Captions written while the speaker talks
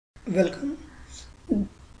Welcome.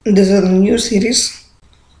 This is a new series.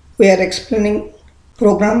 We are explaining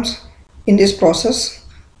programs in this process,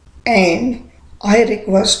 and I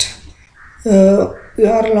request you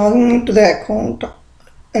are logging into the account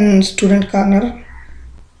in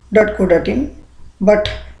studentcorner.co.in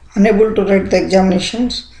but unable to write the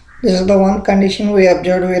examinations. This is the one condition we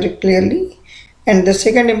observed very clearly. And the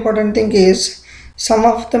second important thing is some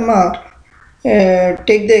of them are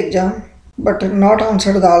take the exam but not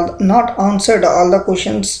answered all the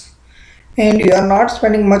questions, and you are not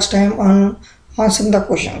spending much time on answering the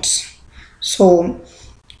questions. So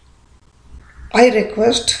I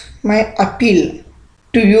request, my appeal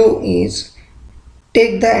to you is,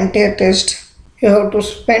 take the entire test. You have to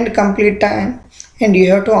spend complete time and you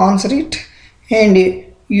have to answer it, and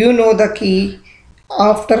you know the key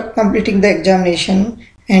after completing the examination,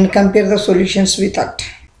 and compare the solutions with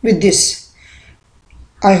this.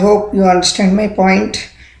 I hope you understand my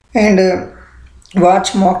point, and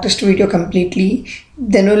watch mock test video completely.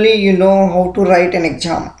 Then only you know how to write an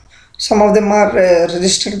exam. Some of them are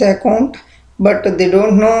registered the account, but they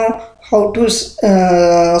don't know how to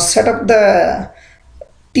set up the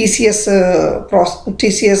TCS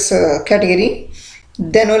category.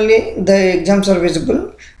 Then only the exams are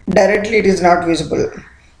visible. Directly it is not visible.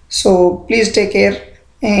 So please take care,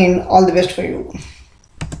 and all the best for you.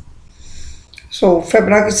 So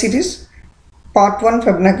Fibonacci series, part 1,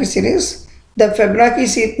 Fibonacci series. The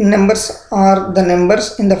Fibonacci numbers are the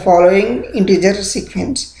numbers in the following integer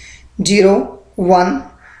sequence: 0, 1,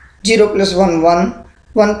 0 plus 1, 1,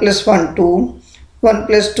 1 plus 1, 2, 1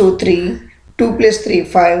 plus 2, 3, 2 plus 3,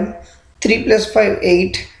 5, 3 plus 5,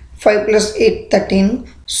 8, 5 plus 8, 13,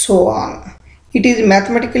 so on. It is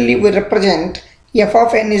mathematically we represent f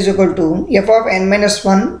of n is equal to f of n minus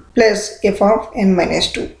 1 plus f of n minus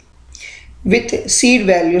 2, with seed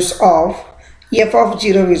values of f of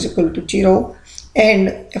 0 is equal to 0 and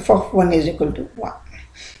f of 1 is equal to 1.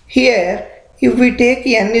 Here, if we take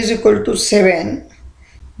n is equal to 7,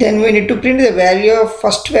 then we need to print the value of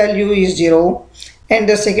first value is 0 and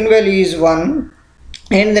the second value is 1,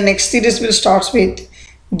 and the next series will start with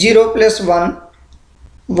 0 plus 1,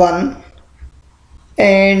 1,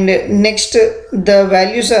 and next the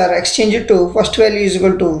values are exchanged to first value is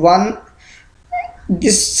equal to 1.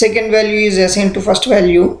 This second value is assigned to first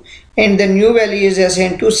value and the new value is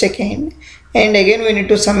assigned to second, and again we need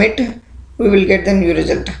to sum it, we will get the new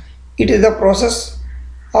result. It is the process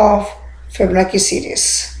of Fibonacci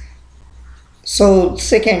series. So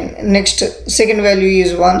second value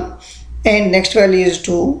is 1 and next value is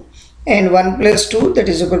 2, and 1 plus 2, that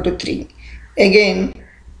is equal to 3. Again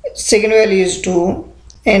second value is 2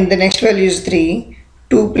 and the next value is 3,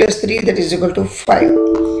 2 plus 3, that is equal to 5.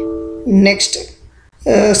 Next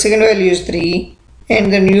second value is 3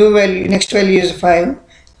 and the next value is 5,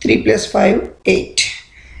 3 plus 5, 8,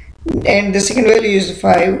 and the second value is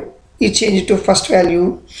 5 is changed to first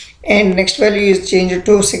value and next value is changed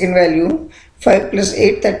to second value, 5 plus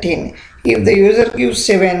 8, 13. If the user gives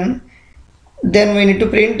 7, then we need to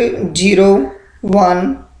print 0,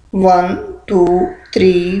 1, 1, 2,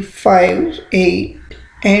 3, 5, 8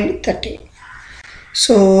 and 13.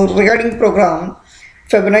 So regarding program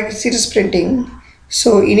Fibonacci series printing,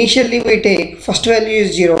 so initially we take first value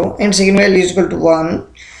is 0 and second value is equal to 1.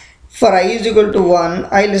 For I is equal to 1,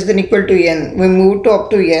 I less than equal to n, we move to up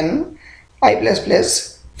to n, I plus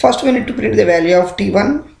plus. First we need to print the value of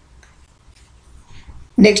t1.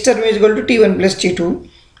 Next term is equal to t1 plus t2.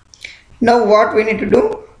 Now what we need to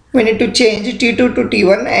do? We need to change t2 to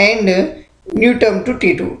t1 and new term to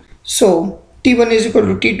t2. So t1 is equal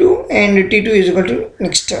to t2 and t2 is equal to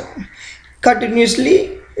next term.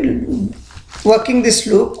 Continuously working this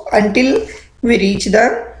loop until we reach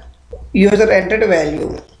the user entered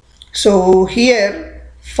value. So here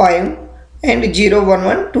 5 and 0, 1,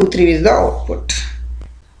 1, 2, 3 is the output.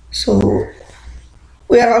 So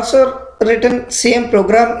we are also written same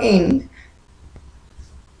program in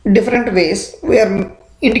different ways. We are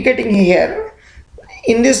indicating here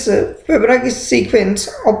in this Fibonacci sequence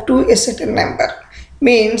up to a certain number,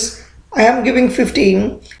 means I am giving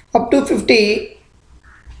 15 up to 50,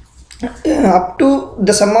 up to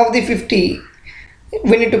the sum of the 50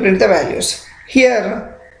 we need to print the values.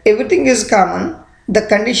 Here everything is common, the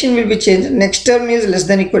condition will be changed, next term is less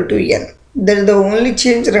than equal to n. That is the only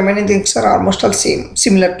change, remaining things are almost all same,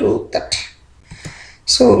 similar to that.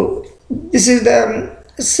 So this is the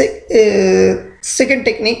second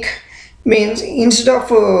technique, means instead of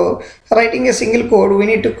writing a single code, we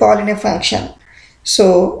need to call in a function.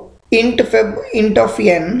 So int of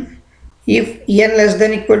n, if n less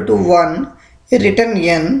than equal to 1, return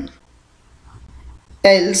n,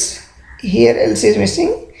 else, here else is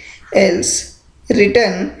missing, else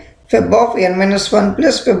return fib of n minus 1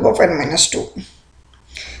 plus fib of n minus 2.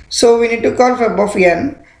 So we need to call fib of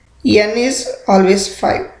n. N is always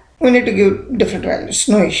 5. We need to give different values,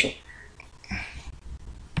 no issue.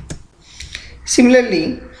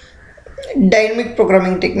 Similarly, dynamic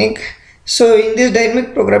programming technique. So in this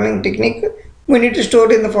dynamic programming technique, we need to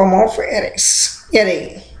store it in the form of arrays.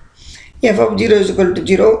 Array. F of 0 is equal to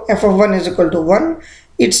 0, f of 1 is equal to 1.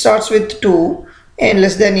 It starts with 2 and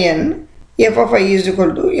less than n. F of I is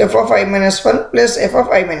equal to f of I minus 1 plus f of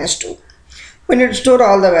I minus 2. We need to store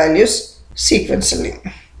all the values sequentially.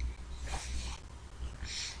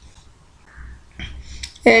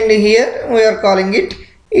 And here we are calling it,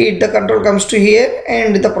 the control comes to here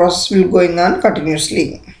and the process will going on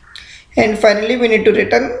continuously. And finally we need to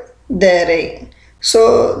return the array.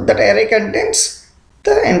 So that array contains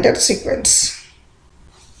the entire sequence.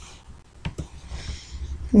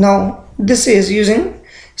 Now this is using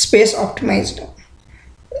space optimized.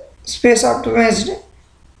 Space optimized,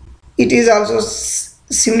 it is also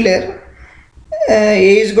similar.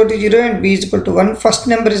 A is equal to 0 and B is equal to 1. First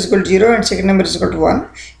number is equal to 0 and second number is equal to 1.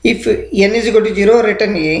 If n is equal to 0,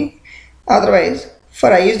 return A. Otherwise,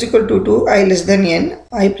 for I is equal to 2, I less than n,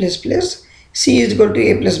 I plus plus. C is equal to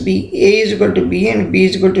A plus B, A is equal to B and B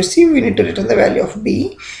is equal to C. We need to return the value of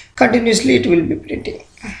B. Continuously it will be printing.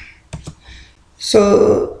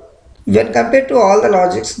 So when compared to all the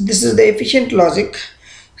logics, this is the efficient logic.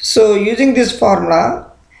 So using this formula,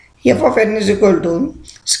 f of n is equal to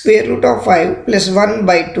square root of 5 plus 1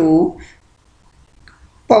 by 2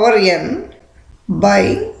 power n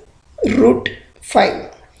by root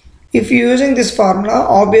 5. If you using this formula,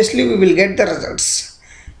 obviously we will get the results.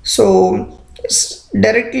 So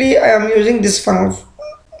directly I am using this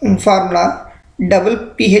formula,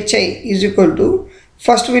 double phi is equal to,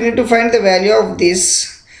 first we need to find the value of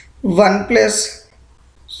this 1 plus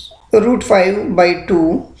root 5 by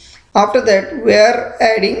 2. After that we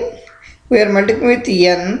are multiplying with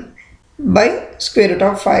n by square root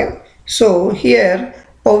of 5. So here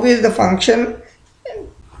how is the function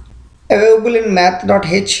available in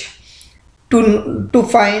math.h to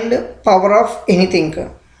find power of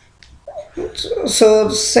anything. So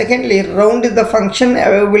secondly, round is the function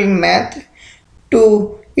available in math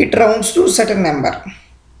to it rounds to certain number.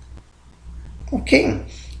 Okay,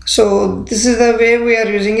 so this is the way we are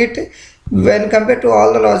using it. When compared to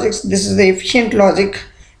all the logics, this is the efficient logic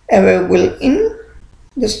available in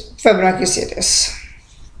this Fibonacci series.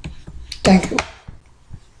 Thank you.